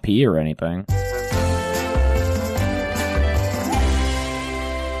 It's not pee or anything.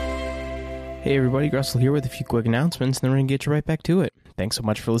 Hey everybody, Grussel here with a few quick announcements, and then we're going to get you right back to it. Thanks so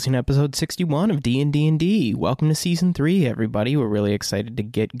much for listening to episode 61 of D&D. Welcome to season 3, everybody. We're really excited to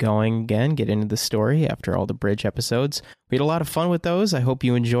get going again, get into the story after all the bridge episodes. We had a lot of fun with those. I hope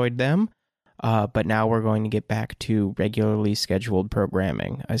you enjoyed them. But now we're going to get back to regularly scheduled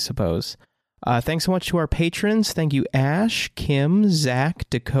programming, I suppose. Thanks so much to our patrons. Thank you, Ash, Kim, Zach,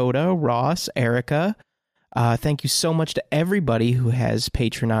 Dakota, Ross, Erica. Thank you so much to everybody who has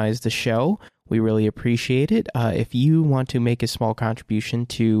patronized the show. We really appreciate it. If you want to make a small contribution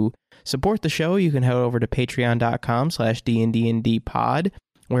to support the show, you can head over to patreon.com/dndndpod,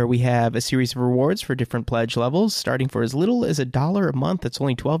 where we have a series of rewards for different pledge levels, starting for as little as $1 a month. That's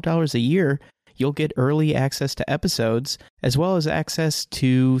only $12 a year. You'll get early access to episodes, as well as access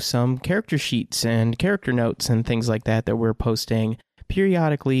to some character sheets and character notes and things like that we're posting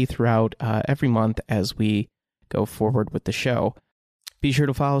periodically throughout every month as we go forward with the show. Be sure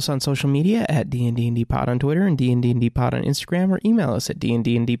to follow us on social media at DNDndPod on Twitter and DNDndPod on Instagram, or email us at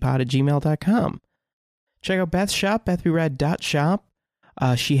dndndpod@gmail.com. Check out Beth's shop, bethbyred.shop.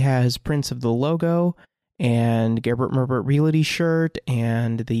 She has prints of the logo and Gerbert Merbert Realty shirt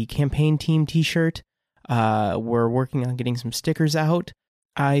and the campaign team t-shirt. We're working on getting some stickers out.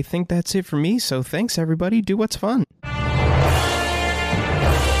 I think that's it for me, so thanks everybody. Do what's fun.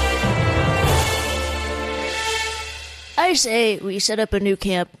 I say we set up a new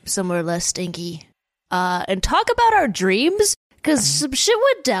camp somewhere less stinky, and talk about our dreams, because some shit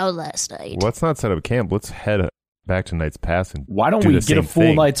went down last night. Let's not set up camp. Let's head back to Knight's Pass and Why don't do we the get a same full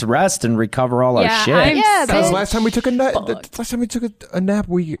thing. night's rest and recover all our shit? Yeah, Because man. last time we took a nap, we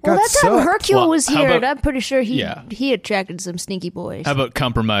Well, got that time sucked. Hercule Well, was how here, about- and I'm pretty sure he Yeah. attracted some stinky boys. How about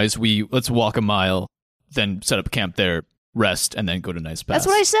compromise? Let's walk a mile, then set up camp there, rest, and then go to Nice Pass. That's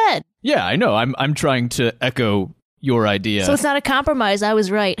what I said. Yeah, I know. I'm trying to echo your idea. So it's not a compromise. I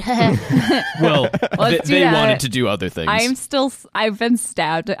was right. Well, Let's do they that. wanted to do other things. I've been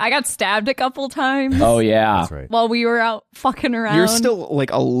stabbed. I got stabbed a couple times Oh, yeah. That's right. while we were out fucking around. You're still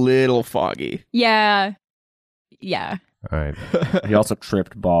like a little foggy. Yeah. All right. He also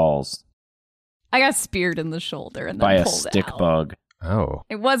tripped balls I got speared in the shoulder and then by a pulled stick out. bug. Oh.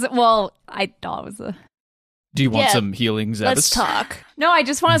 It wasn't, well, I thought it was a... Do you want Yeah. some healing, Zavis? Let's talk. No, I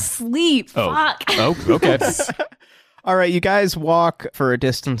just want to sleep. Oh. Fuck. Oh, okay. All right, you guys walk for a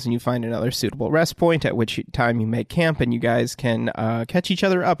distance and you find another suitable rest point, at which time you make camp, and you guys can catch each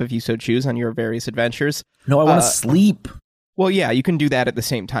other up if you so choose on your various adventures. No, I want to sleep. Well, yeah, you can do that at the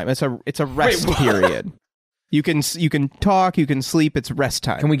same time. It's a rest period. You can talk, you can sleep. It's rest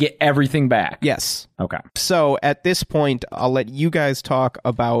time. Can we get everything back? Yes. Okay. So at this point, I'll let you guys talk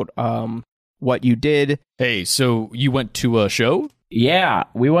about what you did. Hey, so you went to a show? Yeah,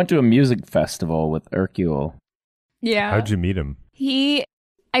 we went to a music festival with Hercule. Yeah. How'd you meet him?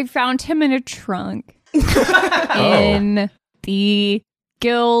 I found him in a trunk Oh. in the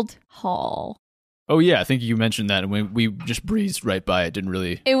guild hall. Oh, yeah. I think you mentioned that, and we just breezed right by it. Didn't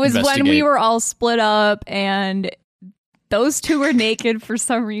really It was when we investigate. were all split up and those two were naked for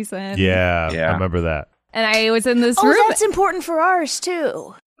some reason. Yeah, Yeah. I remember that. And I was in this Oh, room. that's important for ours,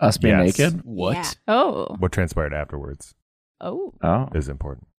 too. Us being Yes. naked? What? Yeah. Oh. What transpired afterwards Oh. Oh. is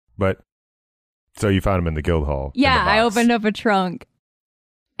important. But so you found him in the guild hall. Yeah, I opened up a trunk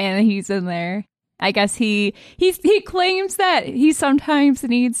and he's in there. I guess he claims that he sometimes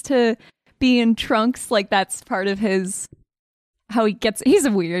needs to be in trunks, like that's part of his how he gets. He's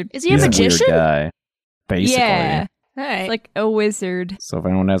a weird. Is he a He's magician? weird guy, basically. Yeah, All right. like a wizard. So if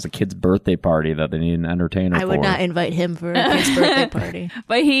anyone has a kid's birthday party that they need an entertainer I would for, not invite him for his birthday party.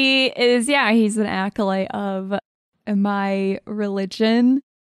 But he is, yeah, he's an acolyte of my religion.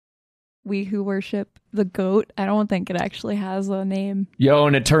 We who worship the goat. I don't think it actually has a name. Yo,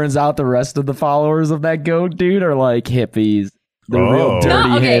 and it turns out the rest of the followers of that goat dude are like hippies. They're Oh. real dirty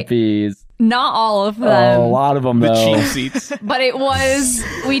No, okay. hippies. Not all of Oh, a them. lot of them, The though. cheap seats. But it was,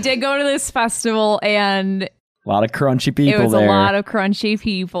 we did go to this festival and A lot of crunchy people it was there. a lot of crunchy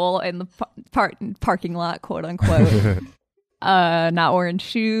people in the parking lot, quote unquote. Not wearing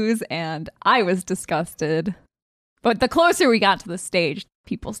shoes, and I was disgusted. But the closer we got to the stage,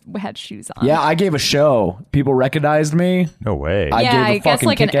 people had shoes on. Yeah, I gave a show. People recognized me. No way. I yeah, gave a I guess fucking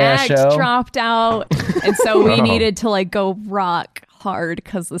like an kick-ass act show. dropped out, and so we Oh. needed to like go rock hard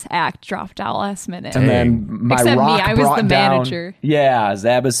because this act dropped out last minute. And then my Except me, rock I was brought the down- manager. Yeah,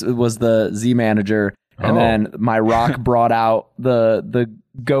 Zabas was the Z manager, and Oh. then my rock brought out the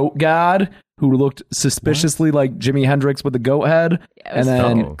goat god who looked suspiciously like Jimi Hendrix with the goat head. It was And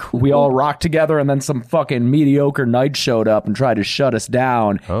then fucking cool. we all rocked together, and then some fucking mediocre knight showed up and tried to shut us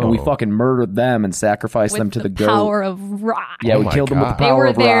down, and we Oh. fucking murdered them and sacrificed with them to the goat. power of rock. Yeah, Oh we my killed them with the God. They power were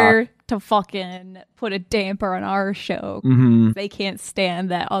of there rock. to fucking put a damper on our show. Mm-hmm. They can't stand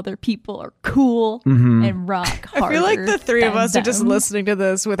that other people are cool Mm-hmm. and rock harder. I feel like the three of than us are just them. listening to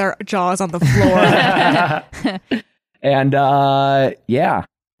this with our jaws on the floor. And yeah,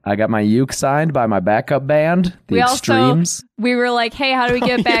 I got my uke signed by my backup band, The We Extremes. we were like, hey, how do we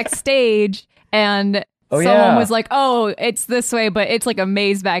get backstage? And Oh, someone yeah. was like, oh, it's this way, but it's like a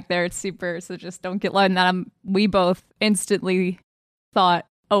maze back there. It's super, so just don't get lost. And then we both instantly thought,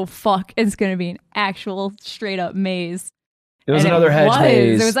 oh, fuck, it's going to be an actual straight up maze. It was And another hedge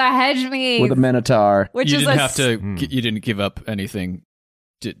maze It was a hedge maze. with a minotaur. which you is didn't a have to. You didn't give up anything,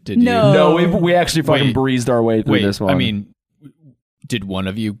 did you? No. No, we actually fucking Wait. breezed our way through Wait, this one. I mean, did one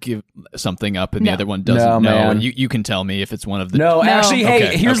of you give something up and No. the other one doesn't? No, man. You can tell me if it's one of the. No, No. actually, hey,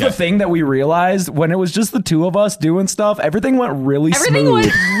 Okay, here's okay. the thing that we realized when it was just the two of us doing stuff, everything went really Everything smooth.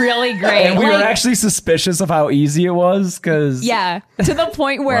 went really great. and we were Like, actually suspicious of how easy it was because yeah, to the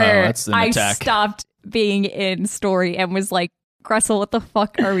point Wow, where that's an I attack. stopped being in story and was like, Cressel, what the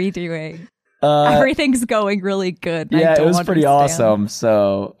fuck are we doing? Everything's going really good. and I yeah, it don't was pretty understand. awesome.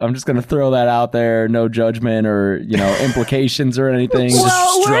 So I'm just gonna throw that out there. No judgment or implications or anything.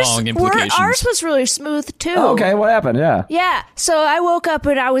 Well, strong implications. Ours was really smooth too. Oh, okay, what happened? Yeah. Yeah. So I woke up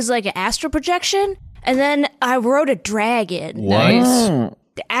and I was like an astral projection, and then I rode a dragon. Nice.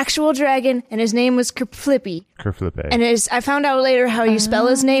 The actual dragon, and his name was Kerflippy. Kerflippe. And I found out later how you spell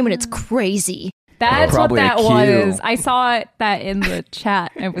his name, and it's crazy. That's what Probably a that Q. was. I saw that in the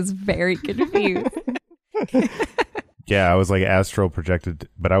chat. I was very confused. Yeah, I was like astral projected,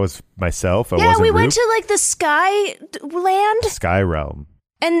 but I was myself. I Yeah, wasn't we went Root. to like the sky land, Sky Realm.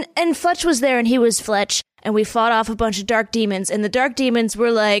 and Fletch was there, and he was Fletch, and we fought off a bunch of dark demons, and the dark demons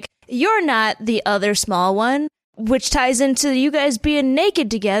were like, "You're not the other small one," which ties into you guys being naked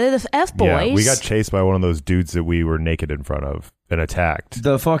together, the F boys. Yeah, we got chased by one of those dudes that we were naked in front of and attacked.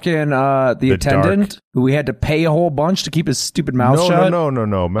 The fucking the attendant who we had to pay a whole bunch to keep his stupid mouth No, shut. no.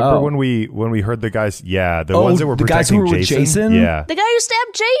 Remember Oh. when we heard the guys? Yeah, the Oh, ones that were the guys who protecting were with Jason? Yeah, the guy who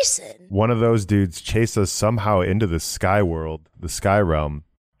stabbed Jason. one of those dudes chased us somehow into the sky world, the sky realm,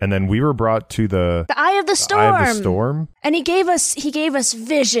 and then we were brought to the The Eye of the Storm. Eye of the Storm. And he gave us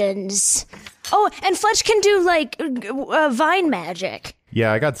visions. Oh, and Fletch can do like vine magic.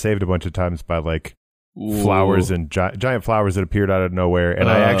 Yeah, I got saved a bunch of times by like flowers and giant flowers that appeared out of nowhere, and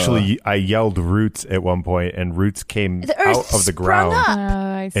I yelled roots at one point, and roots came The earth out of the sprung ground up.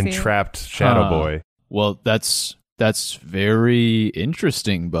 I see. and trapped Shadow Huh. Boy. Well, that's very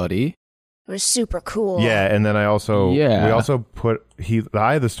interesting, buddy. It was super cool. Yeah, and then we Yeah. also put the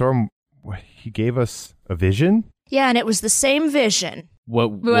Eye of the Storm. He gave us a vision. Yeah, and it was the same vision.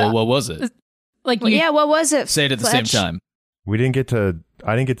 What was it? Like Well, you, yeah, what was it? Say it at the Fletch? same time. I didn't get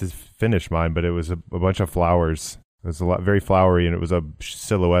to finish mine, but it was a bunch of flowers. It was very flowery, and it was a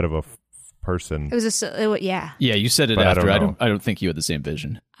silhouette of a person. It was yeah. Yeah, you said it But I after. don't know. I don't think you had the same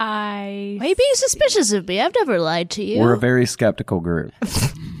vision. I Why are you being suspicious of me? I've never lied to you. We're a very skeptical group.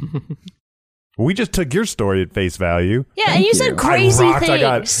 We just took your story at face value. yeah, and you said crazy I rocked.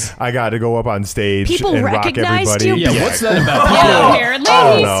 things. I got to go up on stage People and rock recognized everybody. you? Yeah, what's that about? Yeah, apparently I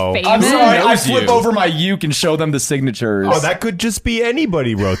don't he's know. famous. I'm sorry, I knows flip you? over my uke and show them the signatures Oh, that could just be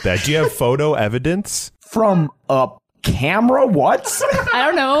anybody wrote that. Do you have photo evidence? from a camera. What? I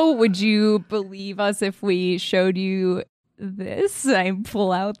don't know. Would you believe us if we showed you this? I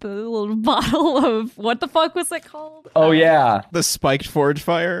pull out the little bottle of what the fuck was it called? Oh yeah, The spiked forge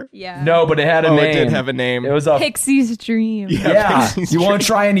fire. Yeah. no, but it had a Oh, name. it did have a name. It was a Pixie's Dream. yeah. Pixie's You want Dream. to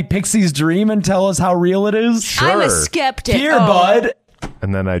try any Pixie's Dream and tell us how real it is? I'm a Sure. skeptic. Here, Oh. bud.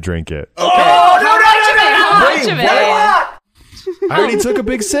 And then I drink it. Oh How much of it? I already took a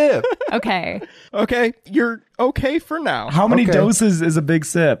big sip. Okay. Okay, you're okay for now. How many Okay. doses is a big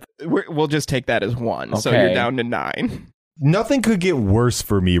sip? We'll just take that as one. So Okay. you're down to 9. Nothing could get worse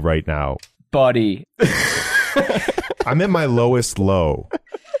for me right now. Buddy. I'm at my lowest low.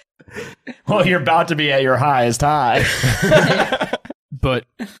 Well, you're about to be at your highest high. But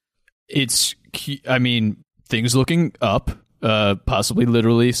I mean, things looking up, possibly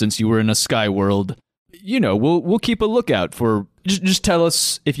literally, since you were in a sky world. You know, we'll keep a lookout for. Just tell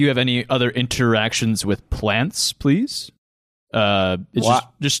us if you have any other interactions with plants, please. It's Wha-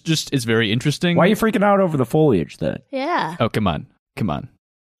 just it's very interesting. Why are you freaking out over the foliage then? Yeah. Oh, come on.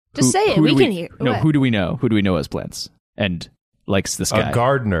 Just say it. who We do can hear. No, What? who do we know? Who do we know as plants and likes the sky? A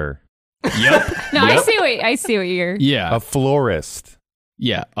gardener. Yep. No, Yep. I see what you're. Yeah. A florist.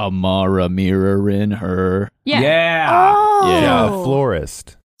 Yeah. Amara mirror in her. Yeah. Oh. Yeah, a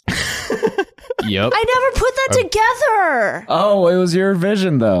florist. Yep. I never put that together. Oh, it was your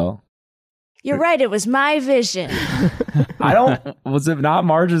vision though. You're right. It was my vision. I don't. Was it not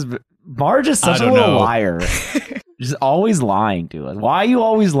Marge's Marge is such I a don't little know. liar. She's always lying to us. Why are you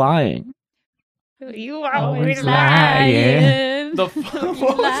always lying? You Always lying. The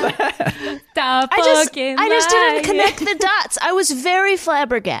What was that? Stop I just fucking didn't lying. connect the dots. I was very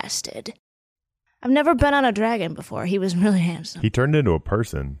flabbergasted. I've never been on a dragon before. He was really handsome. He turned into a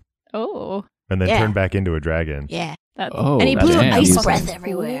person Oh, and then Yeah. turned back into a dragon. Yeah. that's Oh, And he blew damn. ice Fucking breath cool.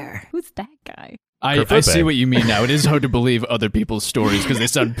 everywhere. Who's that guy? I Kerflipe. see what you mean now. It is hard to believe other people's stories because they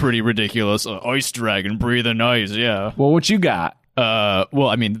sound pretty ridiculous. Ice dragon breathing ice, yeah. Well, what you got? Well,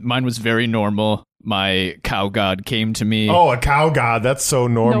 I mean, mine was very normal. My cow god came to me. Oh, a cow god. That's so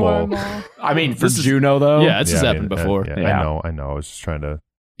normal. I mean, for This is- Juno, though. yeah, this has I happened mean, before. Yeah. I know. I was just trying to.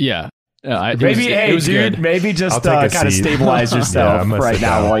 Yeah. Maybe, it was dude, good. maybe just I'll take a kind of seat. stabilize Yeah, yourself I'm gonna right sit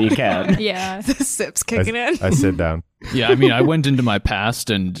now down. while you can. Yeah. The sip's kicking in. I sit down. Yeah, I mean, I went into my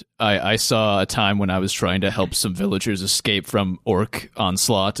past and I saw a time when I was trying to help some villagers escape from orc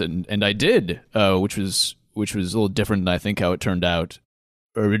onslaught, and I did, which was a little different than I think how it turned out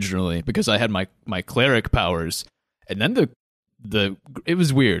originally, because I had my cleric powers, and then it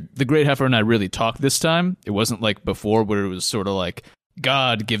was weird. The Great Heifer and I really talked this time. It wasn't like before where it was sort of like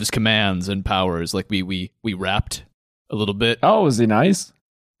God gives commands and powers. Like we rapped a little bit. Oh, was he nice?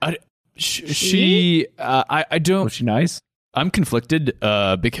 She I don't. Was she nice? I'm conflicted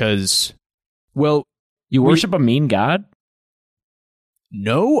because, well, You worship a mean god?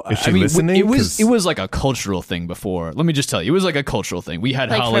 no. Is she I mean, listening? it was 'Cause- it was like a cultural thing before. Let me just tell you, it was like a cultural thing. We had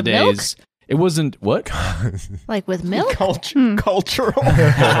Like for holidays. It wasn't what? Like with milk? Cultural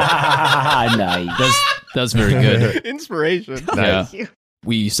Nice. That's very good. inspiration. Yeah.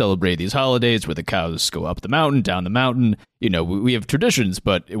 We celebrate these holidays where the cows go up the mountain, down the mountain. You know, we have traditions,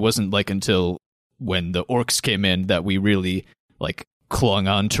 but it wasn't like until when the orcs came in that we really like clung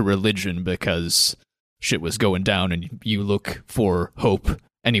on to religion because shit was going down and you look for hope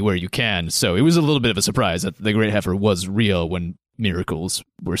anywhere you can. So it was a little bit of a surprise that the Great Heifer was real when miracles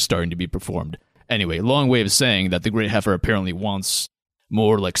were starting to be performed. Anyway, long way of saying that the Great Heifer apparently wants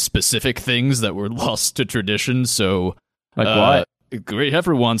more like specific things that were lost to tradition. So Like what? Great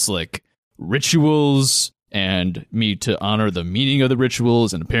Heifer wants like rituals and me to honor the meaning of the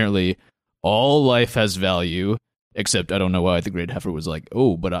rituals, and apparently all life has value, except I don't know why the Great Heifer was like,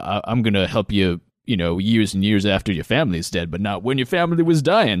 oh, but I'm going to help you, you know, years and years after your family's dead, but not when your family was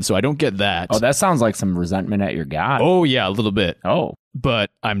dying, so I don't get that. Oh, that sounds like some resentment at your god. Oh, yeah, a little bit. Oh. But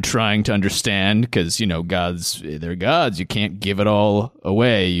I'm trying to understand because, you know, gods, they're gods. You can't give it all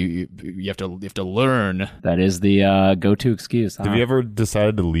away. You have to learn. That is the go-to excuse. Huh? Have you ever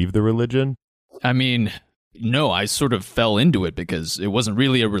decided to leave the religion? I mean, no, I sort of fell into it because it wasn't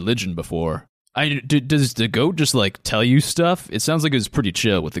really a religion before. Does the goat just like tell you stuff? It sounds like it was pretty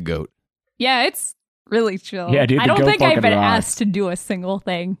chill with the goat. Yeah, it's really chill. Yeah, dude, I the don't goat think I've fucking been rocks. asked to do a single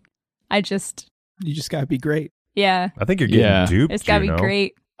thing. You just gotta be great. Yeah, I think you're getting Yeah. duped. it's gotta Juno. be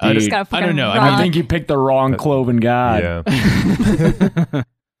great. I Just don't- gotta I fucking don't know. I rock. mean, I think you picked the wrong cloven god. Yeah.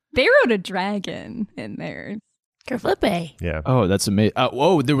 They wrote a dragon in there. Kerflippe. Yeah. Oh, that's amazing.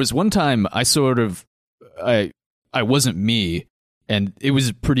 There was one time I sort of, I wasn't me, and it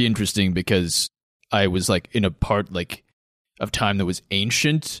was pretty interesting because I was like in a part like of time that was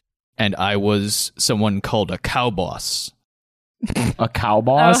ancient, and I was someone called a cow boss. A cow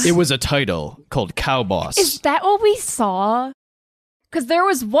boss? It was a title called cow boss. Is that what we saw? Because there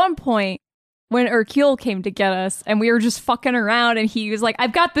was one point when Hercule came to get us, and we were just fucking around, and he was like,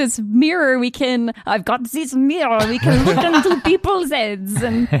 I've got this mirror, we can look into people's heads,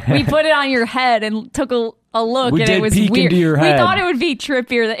 and we put it on your head and took a look, We and did it was peek weird. into your We head. thought it would be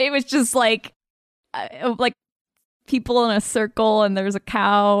trippier. It was just like people in a circle, and there's a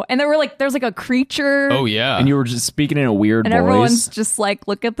cow, and there's like a creature. Oh yeah, And you were just speaking in a weird and voice. everyone's just like,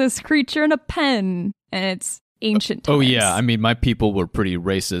 look at this creature in a pen, and it's ancient times. oh yeah. I mean, my people were pretty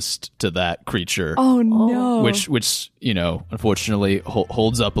racist to that creature. Oh no. Which you know, unfortunately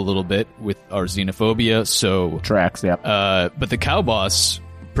holds up a little bit with our xenophobia. So, Tracks, yep. but the cow boss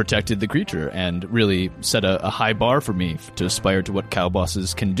protected the creature and really set a high bar for me to aspire to what cow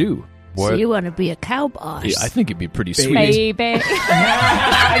bosses can do. So What? you want to be a cow boss? Yeah, I think it'd be pretty sweet. Baby. I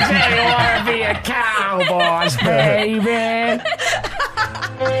say you want to be a cow boss, baby.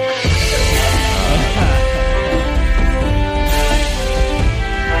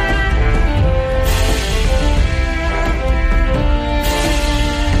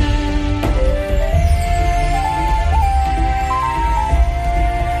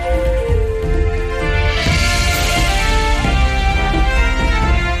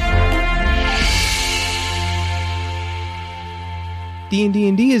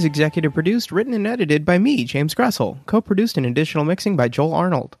 D&D is executive produced, written and edited by me, James Gressel. Co-produced and additional mixing by Joel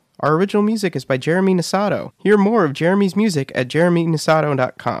Arnold. Our original music is by Jeremy Nisato. Hear more of Jeremy's music at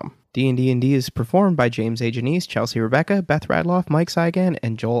jeremynisato.com. D&D is performed by James A. Janice, Chelsea Rebecca, Beth Radloff, Mike Saigan,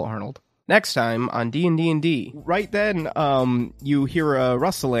 and Joel Arnold. Next time on D&D. Right then, you hear a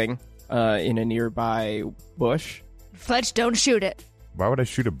rustling in a nearby bush. Fletch, don't shoot it. Why would I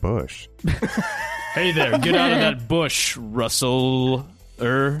shoot a bush? Hey there, get out of that bush, Russell.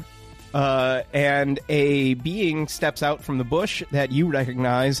 And a being steps out from the bush that you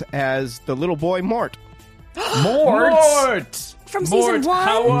recognize as the little boy Mort. Mort! From season 1?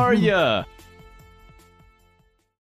 How are ya?